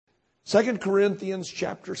2 Corinthians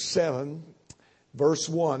chapter 7, verse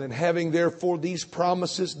 1. And having therefore these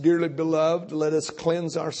promises, dearly beloved, let us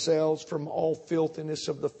cleanse ourselves from all filthiness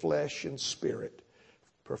of the flesh and spirit,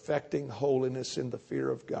 perfecting holiness in the fear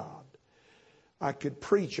of God. I could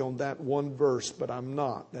preach on that one verse, but I'm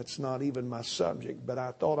not. That's not even my subject. But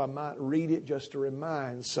I thought I might read it just to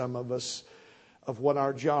remind some of us of what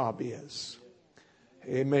our job is.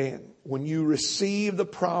 Amen. When you receive the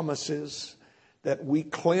promises that we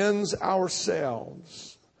cleanse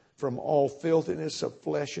ourselves from all filthiness of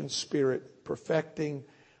flesh and spirit, perfecting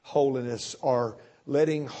holiness, or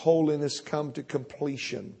letting holiness come to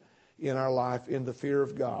completion in our life in the fear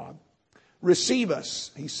of God. Receive us,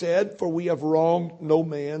 he said, for we have wronged no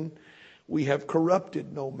man. We have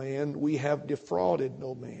corrupted no man. We have defrauded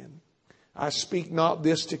no man. I speak not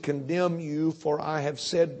this to condemn you, for I have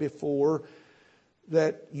said before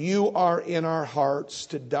that you are in our hearts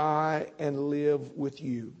to die and live with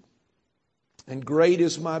you. And great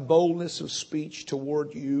is my boldness of speech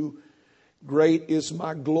toward you. Great is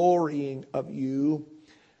my glorying of you.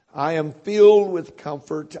 I am filled with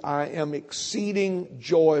comfort. I am exceeding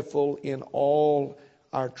joyful in all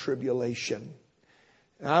our tribulation.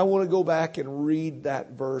 And I want to go back and read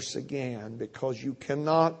that verse again, because you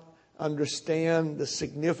cannot understand the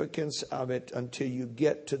significance of it until you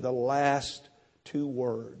get to the last two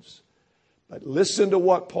words. But listen to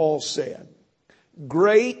what Paul said.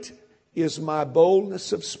 Great is my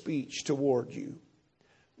boldness of speech toward you.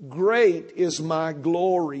 Great is my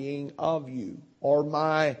glorying of you, or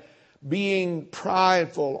my being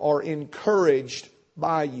prideful or encouraged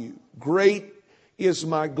by you. Great is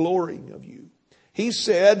my glorying of you. He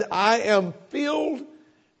said, I am filled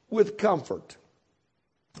with comfort.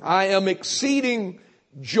 I am exceeding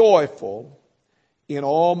joyful in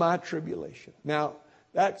all my tribulation. Now,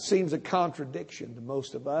 that seems a contradiction to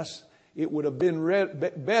most of us. It would have been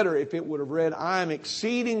better if it would have read, I am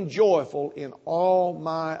exceeding joyful in all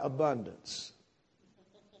my abundance.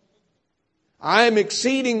 I am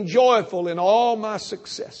exceeding joyful in all my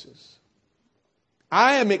successes.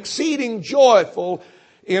 I am exceeding joyful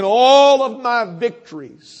in all of my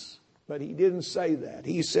victories. But he didn't say that.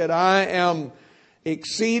 He said, I am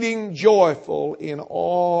exceeding joyful in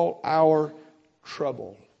all our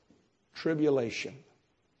tribulation.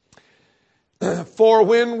 For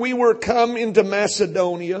when we were come into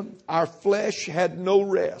Macedonia, our flesh had no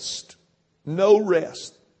rest. No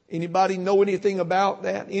rest. Anybody know anything about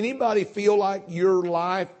that? Anybody feel like your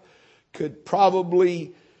life could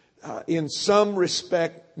probably, in some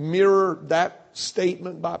respect, mirror that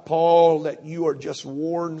statement by Paul that you are just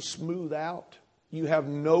worn smooth out? You have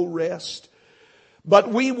no rest. But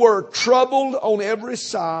we were troubled on every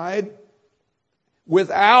side.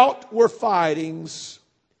 Without were fightings.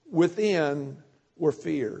 Within were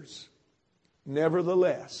fears.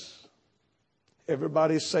 Nevertheless.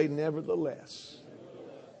 Everybody say nevertheless.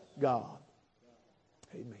 God.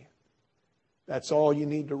 Amen. That's all you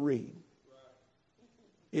need to read.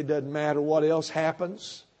 It doesn't matter what else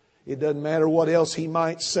happens. It doesn't matter what else he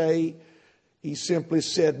might say. He simply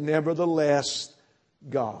said, nevertheless,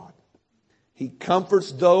 God. He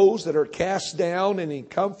comforts those that are cast down, and he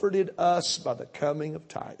comforted us by the coming of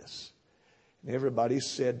Titus. And everybody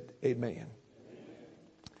said, amen.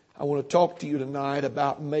 I want to talk to you tonight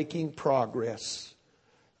about making progress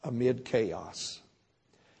amid chaos.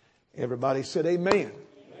 Everybody said, amen.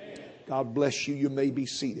 Amen. God bless you. You may be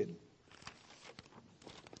seated.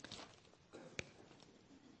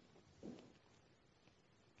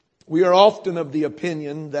 We are often of the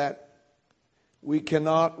opinion that we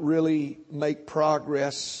cannot really make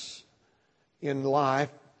progress in life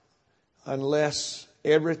unless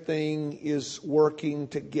everything is working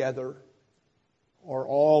together or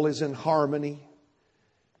all is in harmony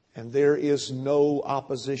and there is no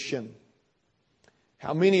opposition.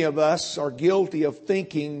 How many of us are guilty of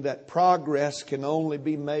thinking that progress can only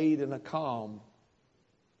be made in a calm?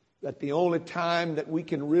 That the only time that we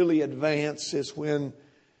can really advance is when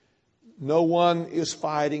no one is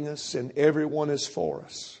fighting us and everyone is for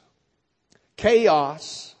us.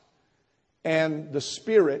 Chaos and the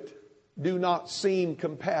Spirit do not seem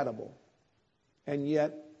compatible, and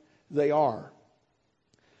yet they are.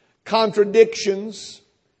 Contradictions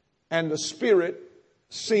and the Spirit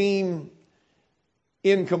seem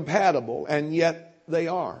incompatible, and yet they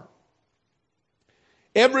are.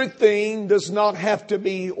 Everything does not have to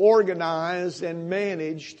be organized and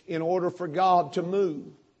managed in order for God to move.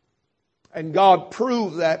 And God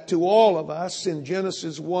proved that to all of us in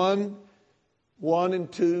Genesis 1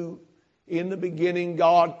 and 2. In the beginning,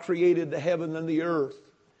 God created the heaven and the earth.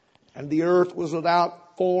 And the earth was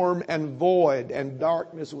without form and void, and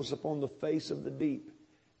darkness was upon the face of the deep.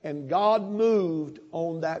 And God moved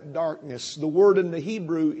on that darkness. The word in the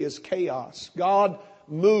Hebrew is chaos. God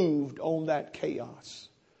moved on that chaos.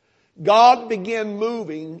 God began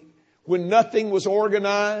moving when nothing was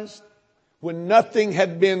organized, when nothing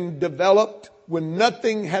had been developed, when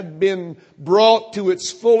nothing had been brought to its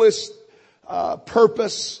fullest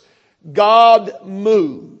purpose. God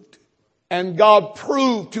moved. And God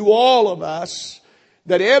proved to all of us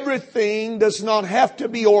that everything does not have to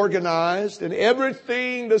be organized and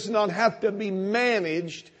everything does not have to be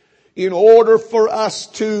managed in order for us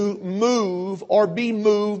to move or be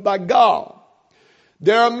moved by God.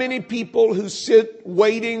 There are many people who sit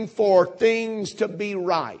waiting for things to be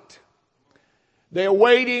right. They're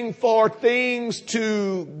waiting for things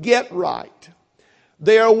to get right.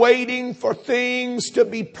 They're waiting for things to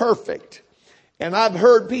be perfect. And I've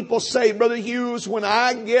heard people say, Brother Hughes, when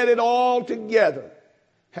I get it all together.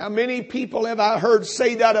 How many people have I heard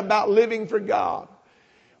say that about living for God?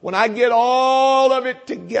 When I get all of it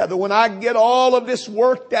together, when I get all of this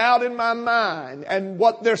worked out in my mind, and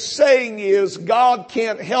what they're saying is, God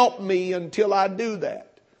can't help me until I do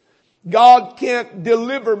that. God can't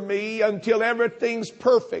deliver me until everything's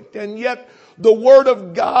perfect. And yet the Word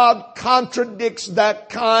of God contradicts that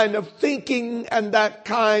kind of thinking and that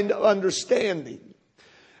kind of understanding.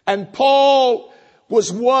 And Paul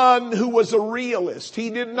was one who was a realist. He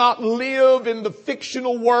did not live in the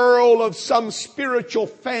fictional world of some spiritual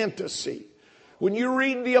fantasy. When you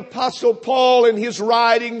read the Apostle Paul in his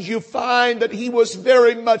writings, you find that he was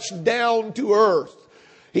very much down to earth.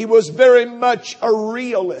 He was very much a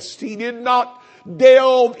realist. He did not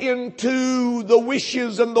delve into the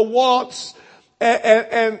wishes and the wants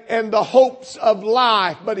and the hopes of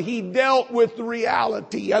life, but he dealt with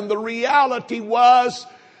reality. And the reality was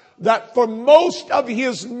that for most of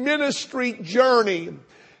his ministry journey,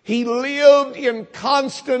 he lived in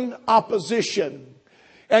constant opposition.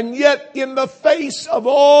 And yet in the face of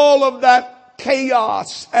all of that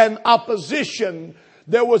chaos and opposition,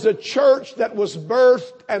 there was a church that was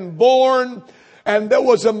birthed and born, and there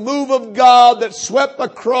was a move of God that swept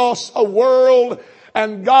across a world,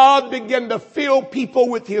 and God began to fill people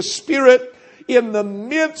with His Spirit in the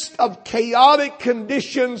midst of chaotic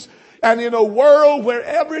conditions. And in a world where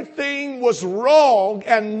everything was wrong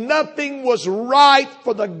and nothing was right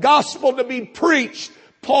for the gospel to be preached,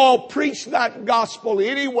 Paul preached that gospel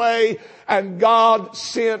anyway, and God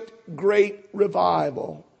sent great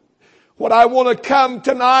revival. What I want to come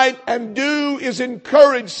tonight and do is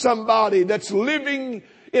encourage somebody that's living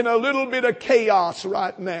in a little bit of chaos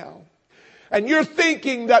right now. And you're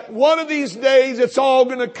thinking that one of these days it's all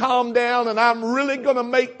going to calm down and I'm really going to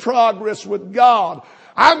make progress with God.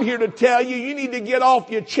 I'm here to tell you, you need to get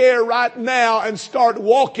off your chair right now and start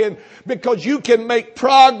walking, because you can make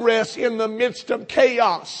progress in the midst of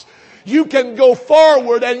chaos. You can go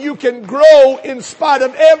forward and you can grow in spite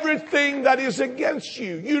of everything that is against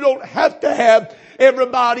you. You don't have to have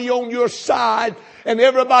everybody on your side and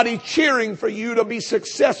everybody cheering for you to be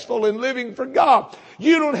successful in living for God.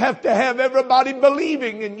 You don't have to have everybody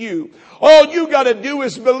believing in you. All you got to do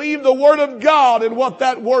is believe the Word of God and what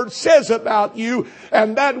that Word says about you.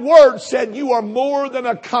 And that Word said you are more than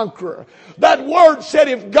a conqueror. That Word said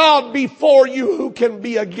if God be for you, who can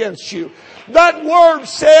be against you? That Word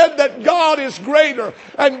said that God is greater,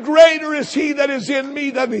 and greater is He that is in me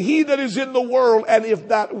than he that is in the world. And if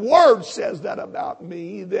that Word says that about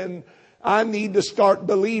me, then I need to start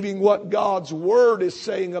believing what God's Word is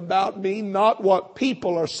saying about me, not what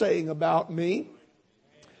people are saying about me.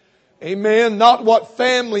 Amen. Not what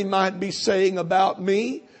family might be saying about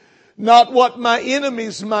me. Not what my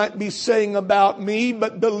enemies might be saying about me,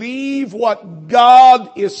 but believe what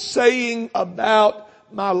God is saying about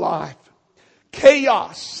my life.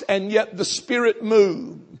 Chaos, and yet the Spirit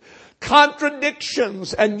moved.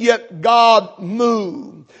 Contradictions, and yet God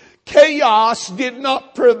moved. Chaos did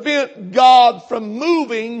not prevent God from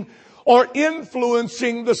moving or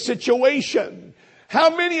influencing the situation.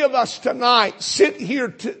 How many of us tonight sit here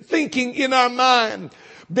thinking in our mind,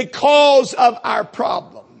 because of our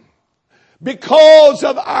problem, because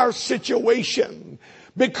of our situation,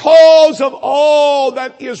 because of all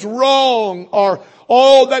that is wrong or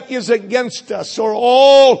all that is against us or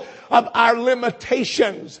all of our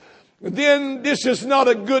limitations, then this is not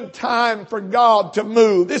a good time for God to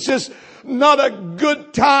move. This is not a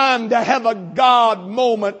good time to have a God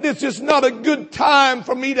moment. This is not a good time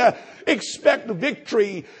for me to expect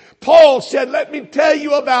victory. Paul said, let me tell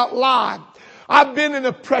you about life. I've been in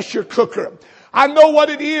a pressure cooker. I know what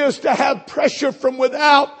it is to have pressure from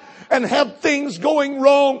without and have things going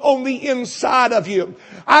wrong on the inside of you.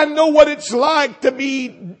 I know what it's like to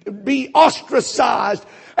be ostracized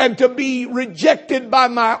and to be rejected by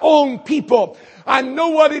my own people. I know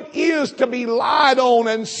what it is to be lied on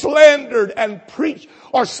and slandered and preached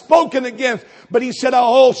or spoken against. But he said, I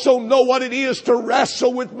also know what it is to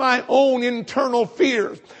wrestle with my own internal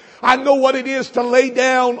fears. I know what it is to lay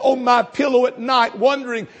down on my pillow at night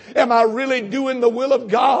wondering, am I really doing the will of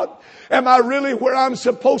God? Am I really where I'm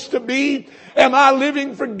supposed to be? Am I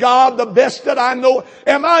living for God the best that I know?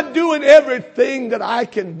 Am I doing everything that I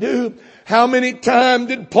can do? How many times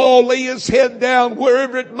did Paul lay his head down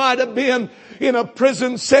wherever it might have been, in a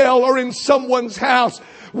prison cell or in someone's house,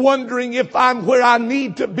 wondering if I'm where I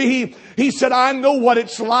need to be? He said, I know what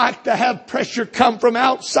it's like to have pressure come from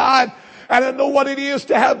outside. And I know what it is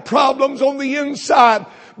to have problems on the inside.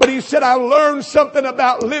 But he said, I learned something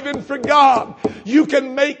about living for God. You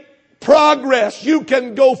can make progress. You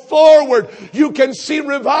can go forward. You can see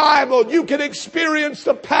revival. You can experience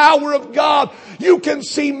the power of God. You can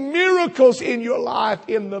see miracles in your life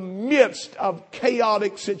in the midst of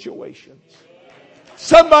chaotic situations.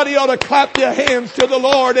 Somebody ought to clap their hands to the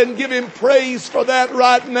Lord and give Him praise for that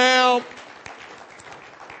right now.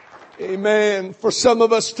 Amen. For some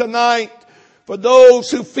of us tonight, for those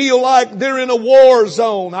who feel like they're in a war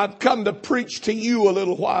zone, I've come to preach to you a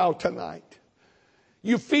little while tonight.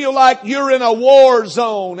 You feel like you're in a war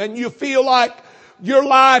zone and you feel like your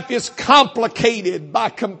life is complicated by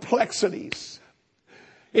complexities.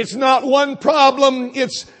 It's not one problem,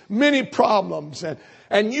 it's many problems.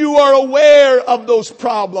 And you are aware of those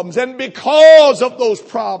problems, and because of those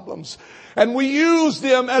problems, and we use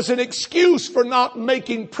them as an excuse for not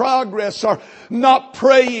making progress or not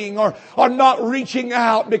praying or not reaching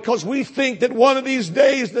out, because we think that one of these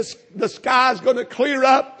days the sky's going to clear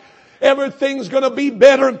up. Everything's going to be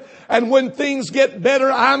better. And when things get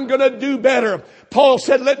better, I'm going to do better. Paul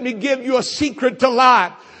said, let me give you a secret to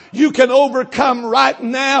life. You can overcome right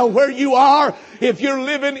now where you are. If you're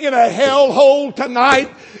living in a hellhole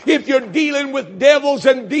tonight, if you're dealing with devils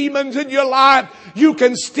and demons in your life, you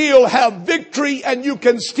can still have victory and you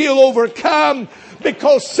can still overcome,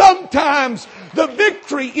 because sometimes the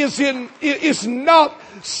victory is not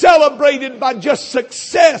celebrated by just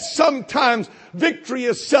success. Sometimes victory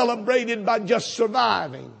is celebrated by just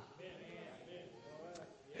surviving.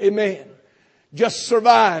 Amen. Just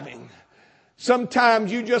surviving.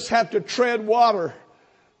 Sometimes you just have to tread water.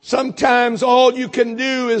 Sometimes all you can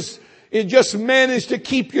do is just manage to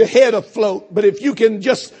keep your head afloat. But if you can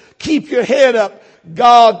just keep your head up,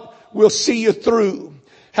 God will see you through.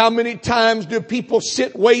 How many times do people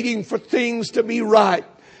sit waiting for things to be right?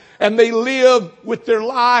 And they live with their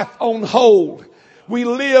life on hold. We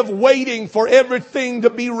live waiting for everything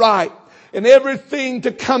to be right and everything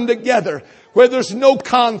to come together, where there's no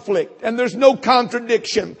conflict and there's no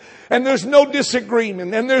contradiction and there's no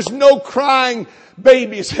disagreement and there's no crying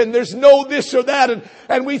babies and there's no this or that.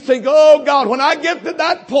 And we think, oh God, when I get to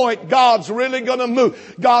that point, God's really going to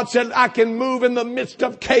move. God said, I can move in the midst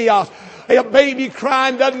of chaos. A baby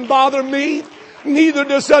crying doesn't bother me. Neither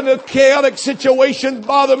does a chaotic situation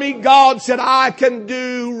bother me. God said, I can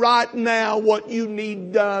do right now what you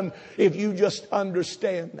need done if you just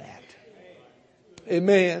understand that.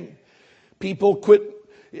 Amen. People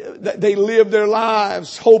they live their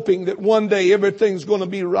lives hoping that one day everything's going to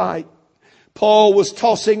be right. Paul was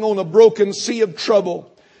tossing on a broken sea of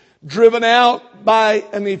trouble, driven out by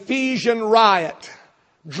an Ephesian riot,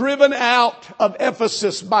 driven out of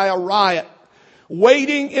Ephesus by a riot,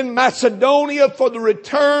 waiting in Macedonia for the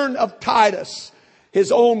return of Titus.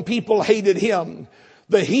 His own people hated him.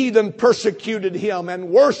 The heathen persecuted him. And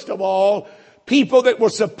worst of all, people that were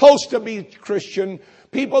supposed to be Christian,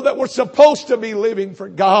 people that were supposed to be living for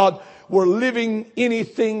God, were living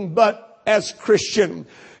anything but as Christian.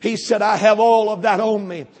 He said, I have all of that on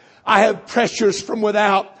me. I have pressures from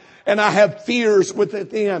without and I have fears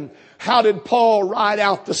within. How did Paul ride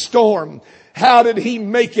out the storm? How did he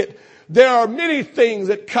make it? There are many things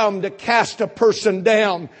that come to cast a person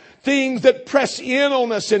down. Things that press in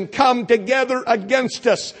on us and come together against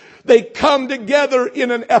us. They come together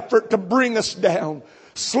in an effort to bring us down.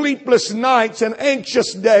 Sleepless nights and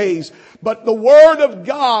anxious days. But the Word of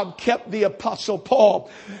God kept the Apostle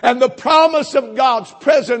Paul. And the promise of God's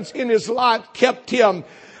presence in his life kept him.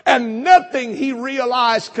 And nothing, he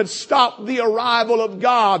realized, could stop the arrival of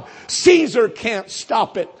God. Caesar can't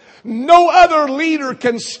stop it. No other leader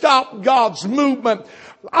can stop God's movement.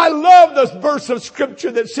 I love this verse of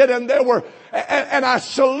Scripture that said, and I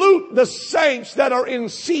salute the saints that are in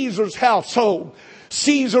Caesar's household.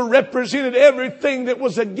 Caesar represented everything that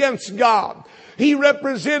was against God. He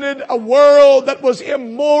represented a world that was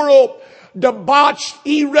immoral, debauched.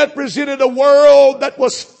 He represented a world that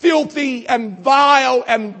was filthy and vile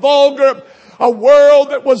and vulgar. a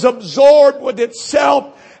world that was absorbed with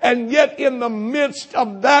itself. And yet in the midst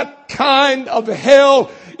of that kind of hell,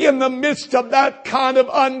 in the midst of that kind of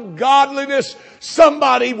ungodliness,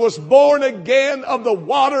 somebody was born again of the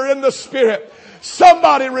water and the Spirit.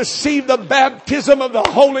 Somebody received the baptism of the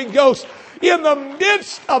Holy Ghost in the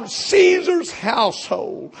midst of Caesar's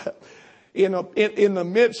household. In the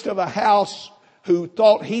midst of a house who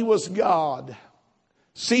thought he was God.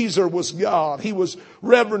 Caesar was God. He was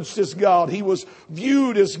reverenced as God. He was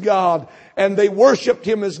viewed as God. And they worshiped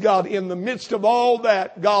him as God. In the midst of all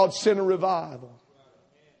that, God sent a revival.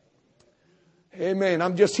 Amen.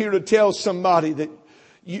 I'm just here to tell somebody that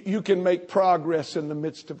you can make progress in the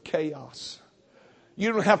midst of chaos.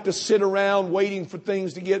 You don't have to sit around waiting for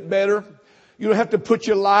things to get better. You don't have to put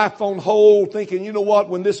your life on hold thinking, you know what,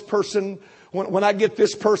 when I get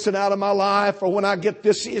this person out of my life, or when I get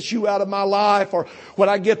this issue out of my life, or when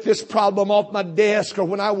I get this problem off my desk, or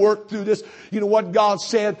when I work through this, you know what God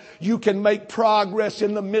said? You can make progress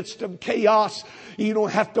in the midst of chaos. You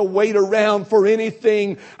don't have to wait around for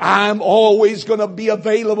anything. I'm always going to be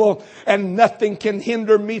available, and nothing can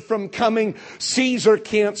hinder me from coming. Caesar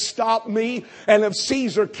can't stop me. And if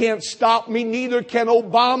Caesar can't stop me, neither can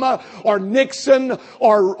Obama or Nixon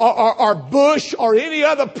or Bush or any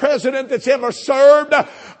other president that's ever served.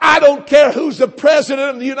 I don't care who's the president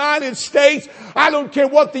of the United States. I don't care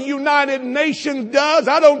what the United Nations does.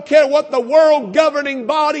 I don't care what the world governing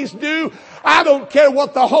bodies do. I don't care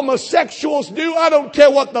what the homosexuals do. I don't care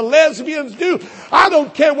what the lesbians do. I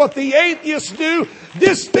don't care what the atheists do.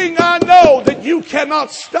 This thing I know, that you cannot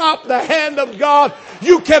stop the hand of God.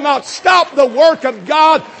 You cannot stop the work of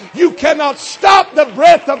God. You cannot stop the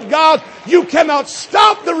breath of God. You cannot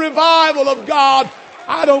stop the revival of God.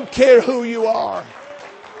 I don't care who you are.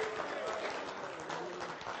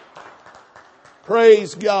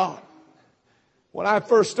 Praise God. When I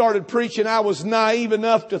first started preaching, I was naive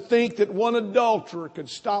enough to think that one adulterer could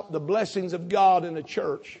stop the blessings of God in a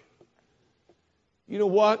church. You know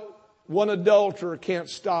what? One adulterer can't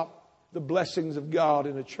stop the blessings of God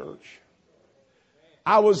in a church.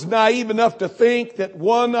 I was naive enough to think that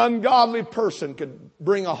one ungodly person could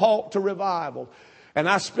bring a halt to revival. And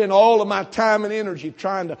I spent all of my time and energy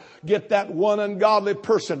trying to get that one ungodly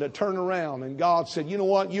person to turn around. And God said, you know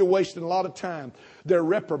what? You're wasting a lot of time. They're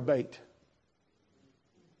reprobate.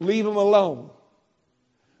 Leave them alone.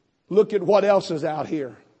 Look at what else is out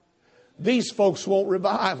here. These folks want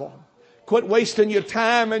revival. Quit wasting your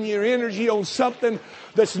time and your energy on something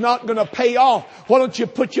that's not going to pay off. Why don't you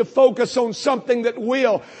put your focus on something that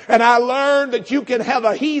will? And I learned that you can have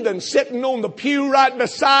a heathen sitting on the pew right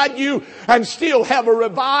beside you and still have a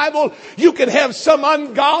revival. You can have some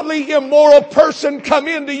ungodly, immoral person come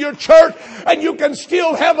into your church and you can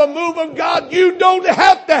still have a move of God. You don't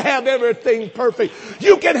have to have everything perfect.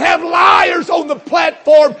 You can have liars on the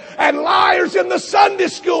platform and liars in the Sunday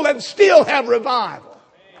school and still have revival.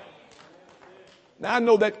 Now, I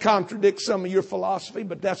know that contradicts some of your philosophy,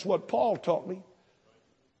 but that's what Paul taught me.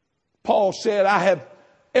 Paul said, I have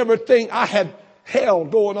everything. I had hell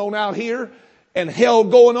going on out here and hell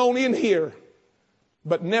going on in here.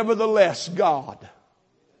 But nevertheless, God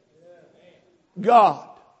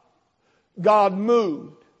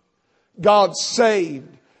moved. God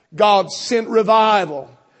saved. God sent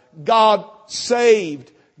revival. God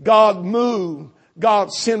saved. God moved.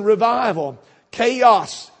 God sent revival.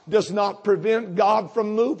 Chaos does not prevent God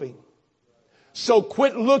from moving. So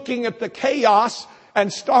quit looking at the chaos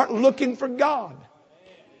and start looking for God.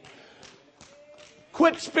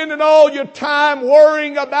 Quit spending all your time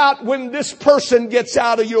worrying about when this person gets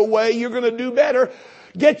out of your way, you're going to do better.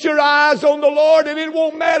 Get your eyes on the Lord, and it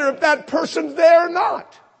won't matter if that person's there or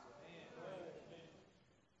not.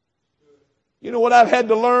 You know what I've had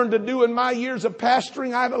to learn to do in my years of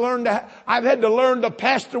pastoring? I've had to learn to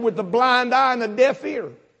pastor with the blind eye and the deaf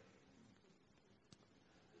ear.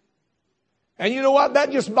 And you know what?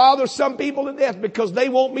 That just bothers some people to death because they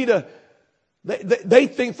want me to, they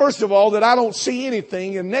think, first of all, that I don't see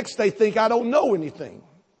anything. And next they think I don't know anything.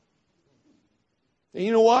 And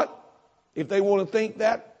you know what? If they want to think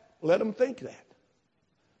that, let them think that.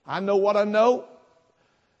 I know what I know.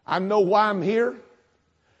 I know why I'm here.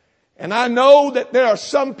 And I know that there are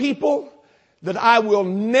some people that I will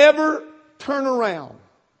never turn around.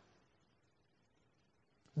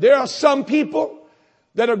 There are some people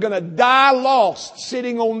that are going to die lost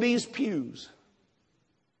sitting on these pews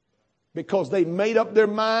because they've made up their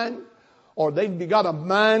mind or they've got a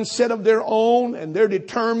mindset of their own and they're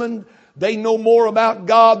determined they know more about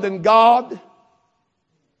God than God.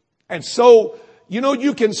 And so, you know,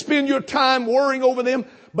 you can spend your time worrying over them,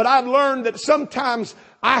 but I've learned that sometimes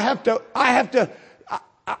I have to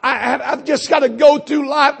I've just got to go through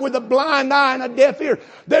life with a blind eye and a deaf ear.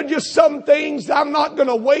 There are just some things I'm not going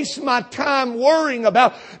to waste my time worrying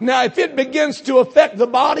about. Now, if it begins to affect the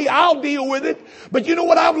body, I'll deal with it. But you know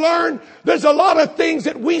what I've learned? There's a lot of things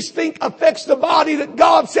that we think affects the body that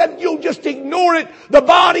God said, you'll just ignore it. The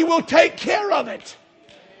body will take care of it.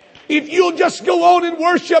 If you'll just go on and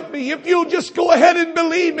worship me, if you'll just go ahead and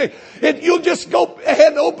believe me, if you'll just go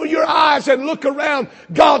ahead and open your eyes and look around,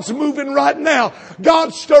 God's moving right now.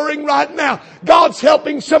 God's stirring right now. God's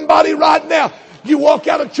helping somebody right now. You walk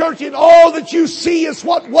out of church and all that you see is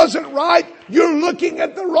what wasn't right. You're looking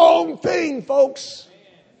at the wrong thing, folks.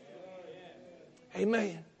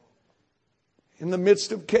 Amen. In the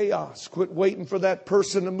midst of chaos, quit waiting for that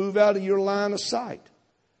person to move out of your line of sight.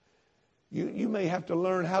 You may have to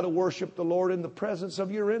learn how to worship the Lord in the presence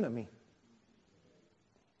of your enemy.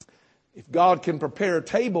 If God can prepare a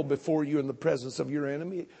table before you in the presence of your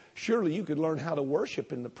enemy, surely you could learn how to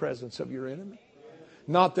worship in the presence of your enemy.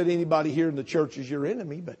 Not that anybody here in the church is your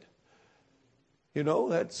enemy, but you know,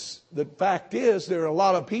 the fact is there are a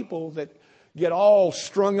lot of people that get all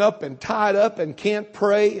strung up and tied up and can't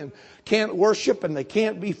pray and can't worship and they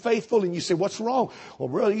can't be faithful. And you say, what's wrong? Well,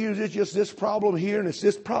 brother, it's just this problem here and it's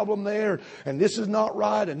this problem there. And this is not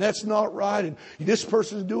right and that's not right. And this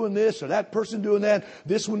person's doing this or that person's doing that.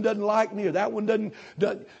 This one doesn't like me or that one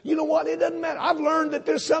doesn't. You know what? It doesn't matter. I've learned that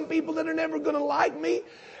there's some people that are never going to like me.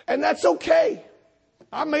 And that's okay.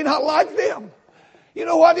 I may not like them. You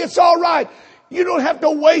know what? It's all right. You don't have to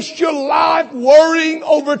waste your life worrying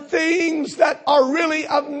over things that are really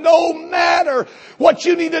of no matter. What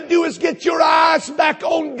you need to do is get your eyes back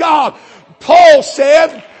on God. Paul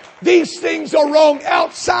said, these things are wrong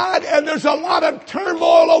outside and there's a lot of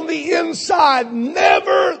turmoil on the inside.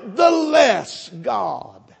 Nevertheless,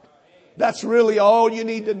 God. That's really all you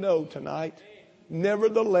need to know tonight.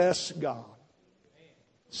 Nevertheless, God.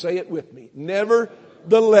 Say it with me.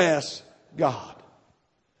 Nevertheless, God.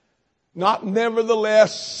 Not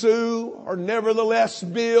nevertheless Sue or nevertheless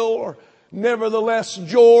Bill or nevertheless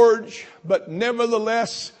George, but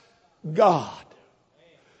nevertheless God.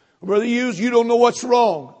 Brother Hughes, you don't know what's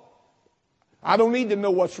wrong. I don't need to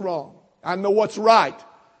know what's wrong. I know what's right.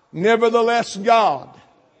 Nevertheless God.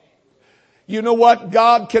 You know what?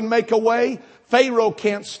 God can make a way. Pharaoh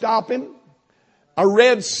can't stop him. A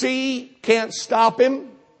Red Sea can't stop him.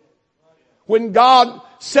 When God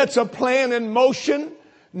sets a plan in motion,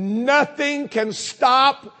 nothing can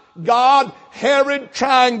stop God. Herod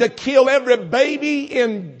trying to kill every baby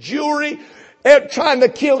in Jewry, trying to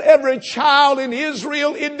kill every child in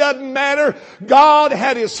Israel. It doesn't matter. God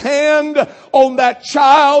had His hand on that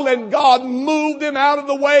child and God moved him out of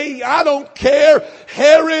the way. I don't care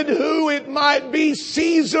Herod, who it might be,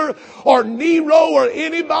 Caesar or Nero or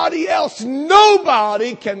anybody else.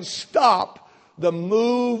 Nobody can stop the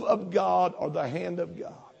move of God or the hand of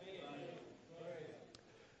God.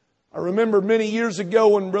 I remember many years ago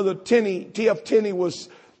when Brother T.F. Tenney was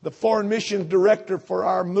the foreign missions director for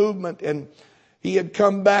our movement, and he had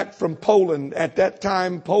come back from Poland. At that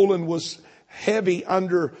time, Poland was heavy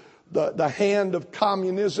under the hand of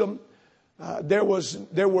communism. There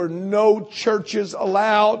were no churches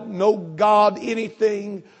allowed, no God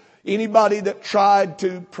anything. Anybody that tried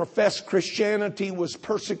to profess Christianity was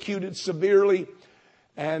persecuted severely.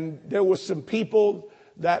 And there were some people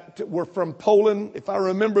that were from Poland, if I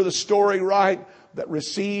remember the story right, that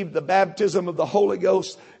received the baptism of the Holy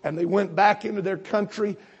Ghost, and they went back into their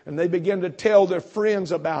country and they began to tell their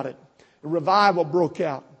friends about it. A revival broke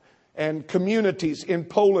out and communities in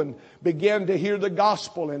Poland began to hear the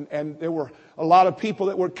gospel, and there were a lot of people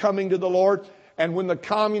that were coming to the Lord. And when the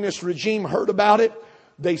communist regime heard about it,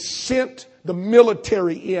 they sent the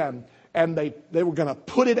military in and they were going to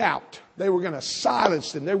put it out. They were going to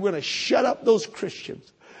silence them. They were going to shut up those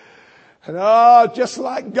Christians. And just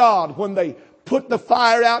like God, when they put the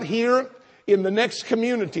fire out here, in the next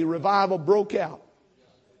community, revival broke out.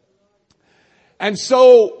 And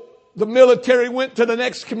so the military went to the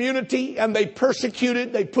next community and they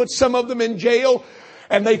persecuted. They put some of them in jail.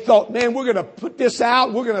 And they thought, man, we're going to put this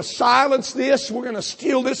out. We're going to silence this. We're going to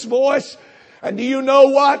steal this voice. And do you know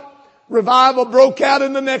what? Revival broke out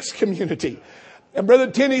in the next community. And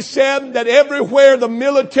Brother Tenney said that everywhere the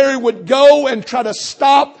military would go and try to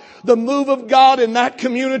stop the move of God in that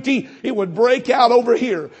community, it would break out over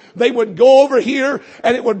here. They would go over here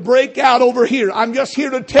and it would break out over here. I'm just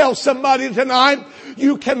here to tell somebody tonight,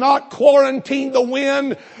 you cannot quarantine the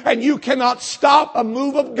wind and you cannot stop a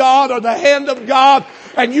move of God or the hand of God,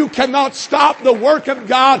 and you cannot stop the work of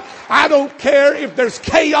God. I don't care if there's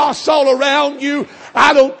chaos all around you.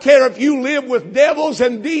 I don't care if you live with devils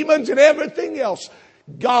and demons and everything else.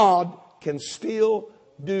 God can still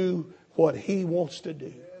do what He wants to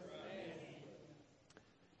do.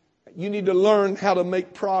 You need to learn how to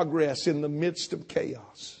make progress in the midst of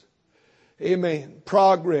chaos. Amen.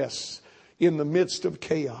 Progress in the midst of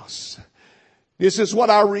chaos. This is what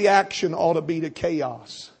our reaction ought to be to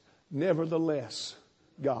chaos. Nevertheless,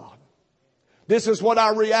 God. This is what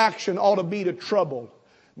our reaction ought to be to trouble.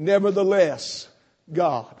 Nevertheless,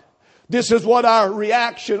 God. This is what our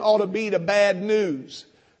reaction ought to be to bad news.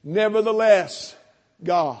 Nevertheless,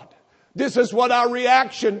 God. This is what our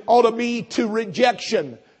reaction ought to be to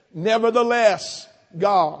rejection. Nevertheless,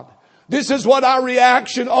 God. This is what our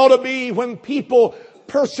reaction ought to be when people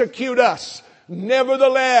persecute us.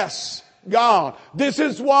 Nevertheless, God. This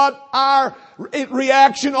is what our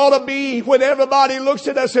reaction ought to be when everybody looks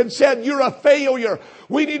at us and said, you're a failure.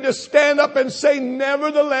 We need to stand up and say,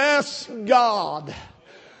 nevertheless, God.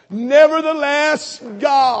 Nevertheless,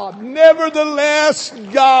 God. Nevertheless,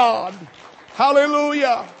 God.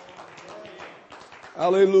 Hallelujah.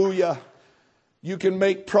 Hallelujah. You can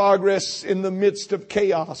make progress in the midst of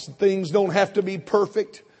chaos. Things don't have to be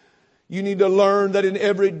perfect. You need to learn that in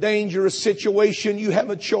every dangerous situation you have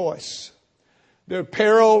a choice. The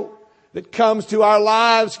peril that comes to our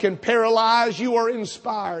lives can paralyze you or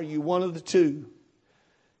inspire you. One of the two.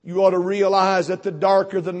 You ought to realize that the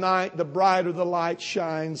darker the night, the brighter the light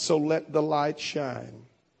shines. So let the light shine.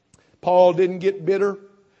 Paul didn't get bitter.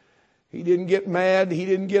 He didn't get mad. He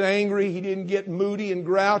didn't get angry. He didn't get moody and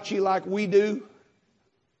grouchy like we do.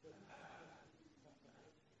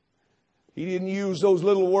 He didn't use those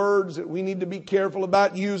little words that we need to be careful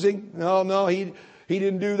about using. No, he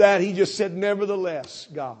didn't do that. He just said, nevertheless,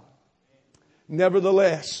 God.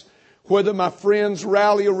 Nevertheless, whether my friends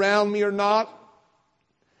rally around me or not,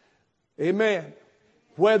 amen.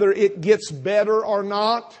 Whether it gets better or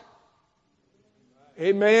not,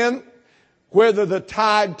 amen. Whether the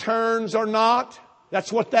tide turns or not,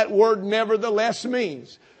 that's what that word nevertheless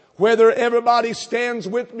means. Whether everybody stands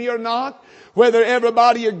with me or not, whether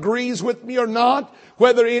everybody agrees with me or not,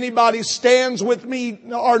 whether anybody stands with me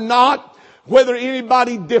or not, whether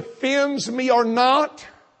anybody defends me or not.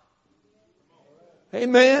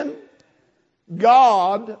 Amen.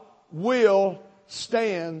 God will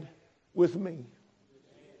stand with me.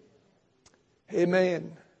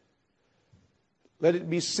 Amen. Let it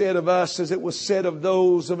be said of us as it was said of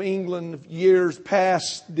those of England years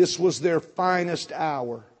past, this was their finest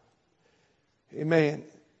hour. Amen.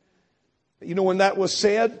 You know when that was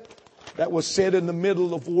said? That was said in the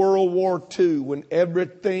middle of World War II, when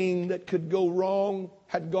everything that could go wrong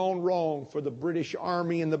had gone wrong for the British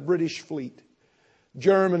Army and the British fleet.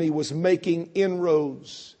 Germany was making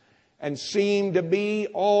inroads and seemed to be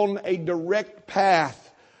on a direct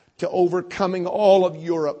path to overcoming all of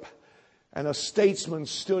Europe. And a statesman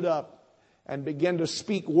stood up and began to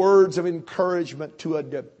speak words of encouragement to a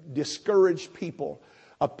discouraged people.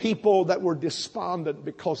 A people that were despondent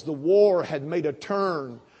because the war had made a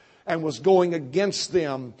turn and was going against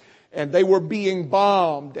them. And they were being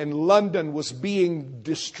bombed and London was being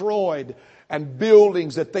destroyed. And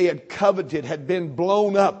buildings that they had coveted had been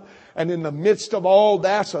blown up. And in the midst of all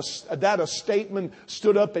that, a statesman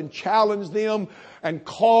stood up and challenged them and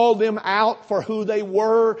called them out for who they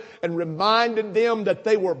were and reminded them that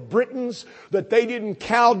they were Britons, that they didn't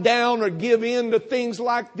cow down or give in to things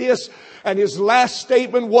like this. And his last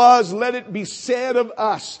statement was, let it be said of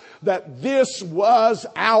us that this was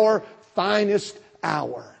our finest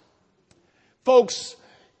hour. Folks,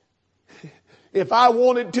 if I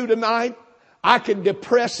wanted to tonight, I could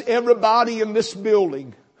depress everybody in this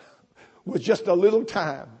building with just a little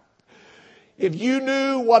time. If you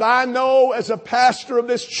knew what I know as a pastor of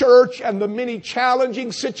this church and the many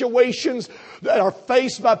challenging situations that are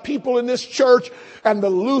faced by people in this church and the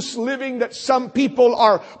loose living that some people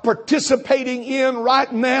are participating in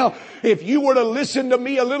right now, if you were to listen to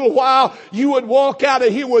me a little while, you would walk out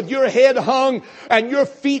of here with your head hung and your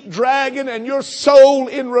feet dragging and your soul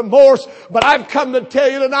in remorse. But I've come to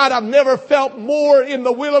tell you tonight, I've never felt more in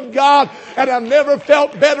the will of God and I've never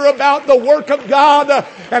felt better about the work of God.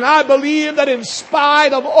 And I believe that in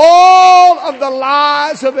spite of all of the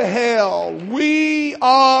lies of hell, we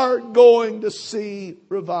are going to see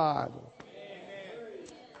revival.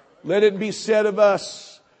 Let it be said of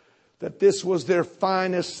us that this was their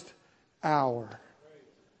finest hour.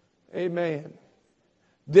 Amen.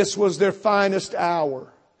 This was their finest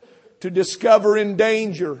hour. To discover in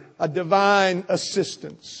danger a divine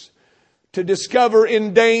assistance. To discover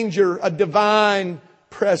in danger a divine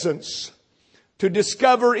presence. To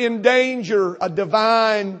discover in danger a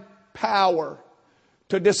divine power.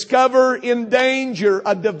 To discover in danger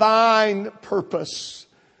a divine purpose.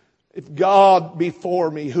 If God be for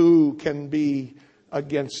me, who can be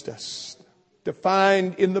against us. To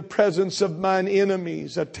find in the presence of mine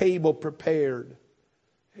enemies a table prepared.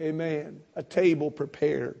 Amen. A table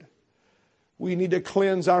prepared. We need to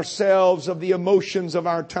cleanse ourselves of the emotions of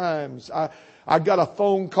our times. I got a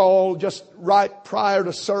phone call just right prior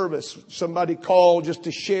to service. Somebody called just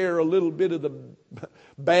to share a little bit of the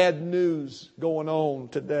bad news going on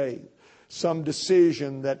today. Some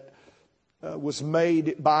decision that was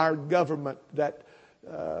made by our government that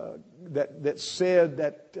said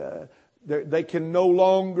that they can no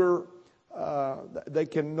longer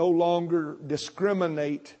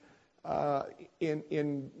discriminate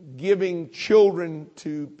in giving children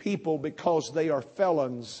to people because they are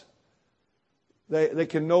felons. They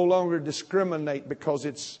can no longer discriminate because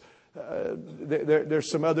it's there's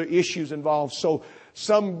some other issues involved. So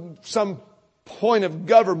some point of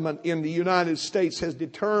government in the United States has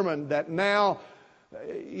determined that now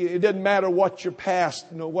it doesn't matter what your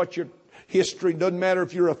past, what your history, doesn't matter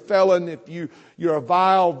if you're a felon, if you're a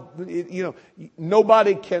vile,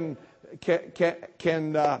 nobody can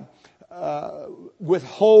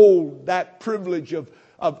withhold that privilege of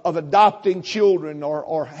adopting children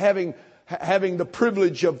or having the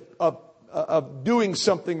privilege of doing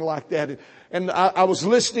something like that. And I was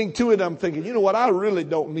listening to it. I'm thinking, you know what? I really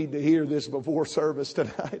don't need to hear this before service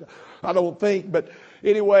tonight. I don't think. But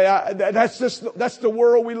anyway, that's the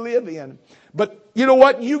world we live in. But you know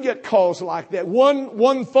what? You get calls like that.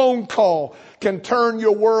 One phone call can turn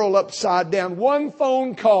your world upside down. One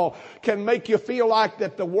phone call can make you feel like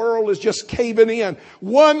that the world is just caving in.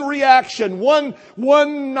 One reaction,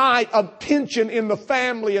 one night of tension in the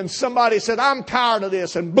family, and somebody said, I'm tired of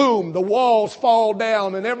this, and boom, the walls fall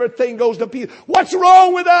down and everything goes to pieces. What's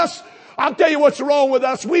wrong with us? I'll tell you what's wrong with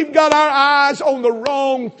us. We've got our eyes on the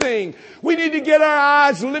wrong thing. We need to get our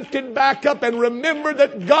eyes lifted back up and remember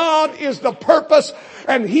that God is the purpose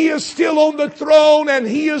and He is still on the throne and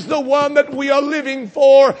He is the one that we are living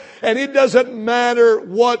for. And it doesn't matter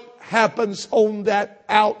what happens on that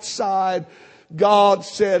outside. God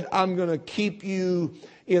said, I'm going to keep you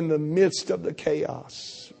in the midst of the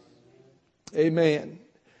chaos. Amen.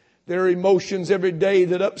 There are emotions every day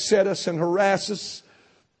that upset us and harass us,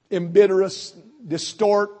 embitter us,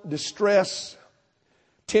 distort, distress,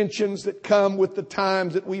 tensions that come with the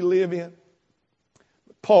times that we live in.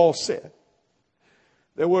 Paul said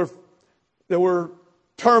there was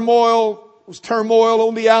turmoil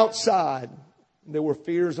on the outside. There were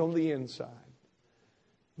fears on the inside.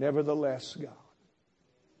 Nevertheless, God.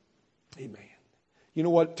 Amen. You know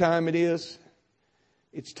what time it is?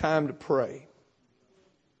 It's time to pray.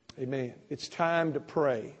 Amen. It's time to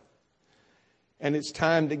pray. And it's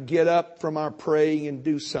time to get up from our praying and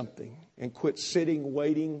do something. And quit sitting,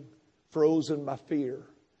 waiting, frozen by fear.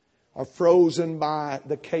 Or frozen by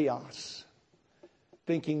the chaos.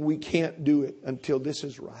 Thinking we can't do it until this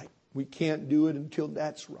is right. We can't do it until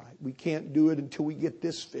that's right. We can't do it until we get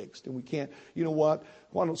this fixed. And we can't, you know what?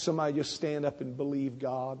 Why don't somebody just stand up and believe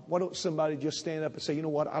God? Why don't somebody just stand up and say, you know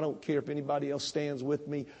what? I don't care if anybody else stands with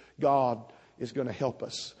me. God is going to help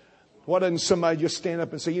us. Why doesn't somebody just stand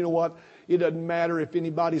up and say, you know what? It doesn't matter if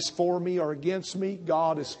anybody's for me or against me.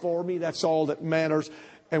 God is for me. That's all that matters.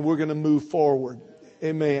 And we're going to move forward.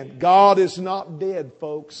 Amen. God is not dead,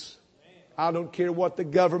 folks. I don't care what the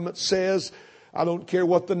government says. I don't care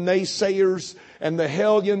what the naysayers and the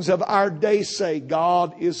hellions of our day say.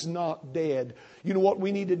 God is not dead. You know what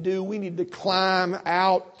we need to do? We need to climb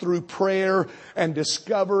out through prayer and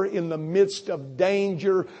discover in the midst of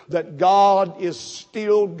danger that God is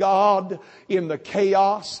still God in the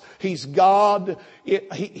chaos. He's God,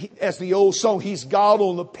 as the old song, He's God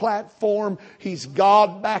on the platform. He's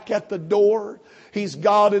God back at the door. He's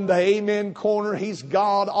God in the amen corner. He's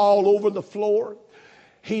God all over the floor.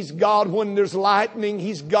 He's God when there's lightning.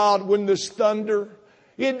 He's God when there's thunder.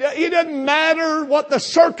 It doesn't matter what the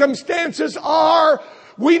circumstances are.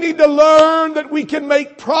 We need to learn that we can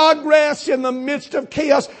make progress in the midst of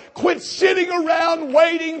chaos. Quit sitting around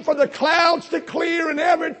waiting for the clouds to clear and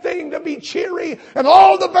everything to be cheery and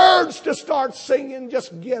all the birds to start singing.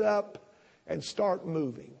 Just get up and start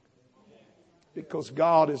moving. Because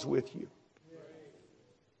God is with you.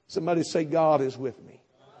 Somebody say, God is with me.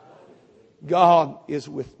 God is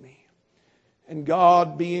with me. And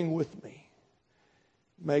God being with me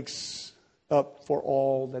makes up for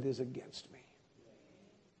all that is against me.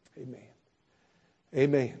 Amen.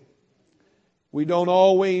 Amen. We don't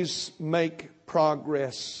always make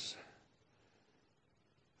progress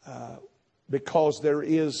because there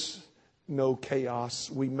is no chaos.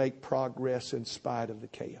 We make progress in spite of the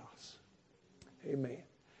chaos. Amen.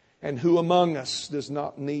 And who among us does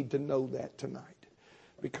not need to know that tonight?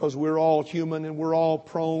 because we're all human and we're all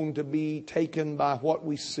prone to be taken by what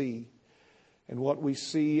we see. And what we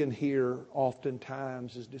see and hear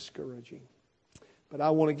oftentimes is discouraging. But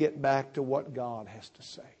I want to get back to what God has to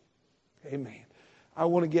say. Amen. I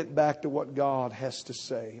want to get back to what God has to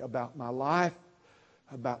say about my life,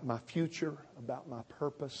 about my future, about my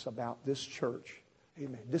purpose, about this church.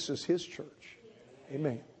 Amen. This is His church.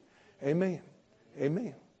 Amen. Amen.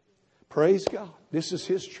 Amen. Praise God. This is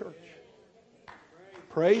His church.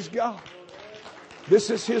 Praise God. This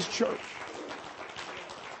is His church.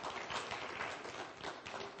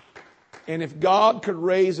 And if God could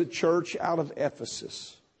raise a church out of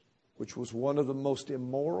Ephesus, which was one of the most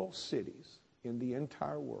immoral cities in the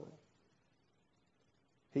entire world,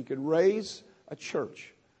 He could raise a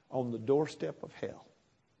church on the doorstep of hell.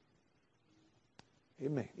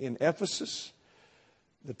 Amen. In Ephesus,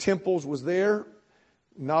 the temples was there.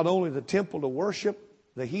 Not only the temple to worship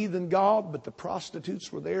the heathen god, but the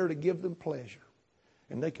prostitutes were there to give them pleasure.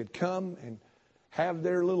 And they could come and have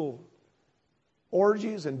their little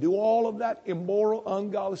orgies and do all of that immoral,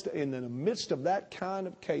 ungodly stuff. And in the midst of that kind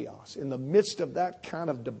of chaos, in the midst of that kind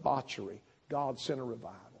of debauchery, God sent a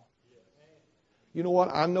revival. You know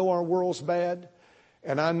what? I know our world's bad,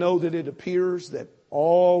 and I know that it appears that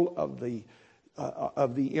all of the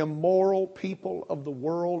immoral people of the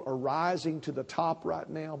world are rising to the top right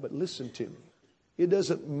now. But listen to me. It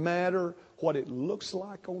doesn't matter what it looks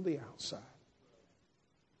like on the outside.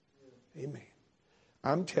 Amen.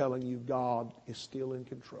 I'm telling you, God is still in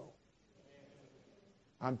control.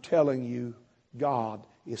 I'm telling you, God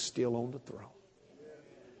is still on the throne.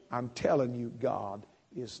 I'm telling you, God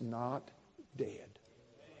is not dead.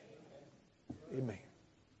 Amen.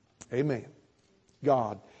 Amen.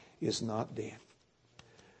 God is not dead.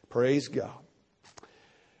 Praise God.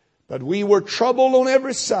 But we were troubled on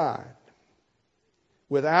every side.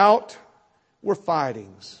 Without were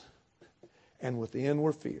fightings, and within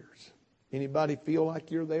were fears. Anybody feel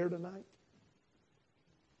like you're there tonight?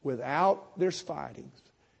 Without there's fightings,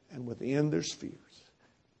 and within there's fears.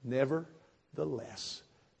 Nevertheless,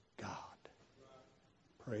 God.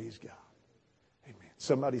 Praise God. Amen.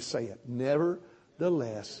 Somebody say it.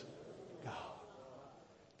 Nevertheless, God.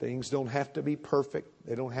 Things don't have to be perfect.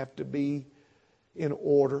 They don't have to be in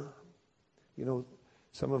order. You know,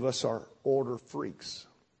 some of us are order freaks.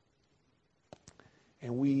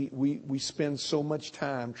 And we spend so much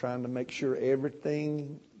time trying to make sure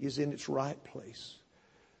everything is in its right place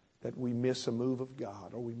that we miss a move of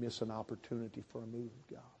God, or we miss an opportunity for a move of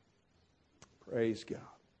God. Praise God.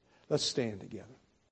 Let's stand together.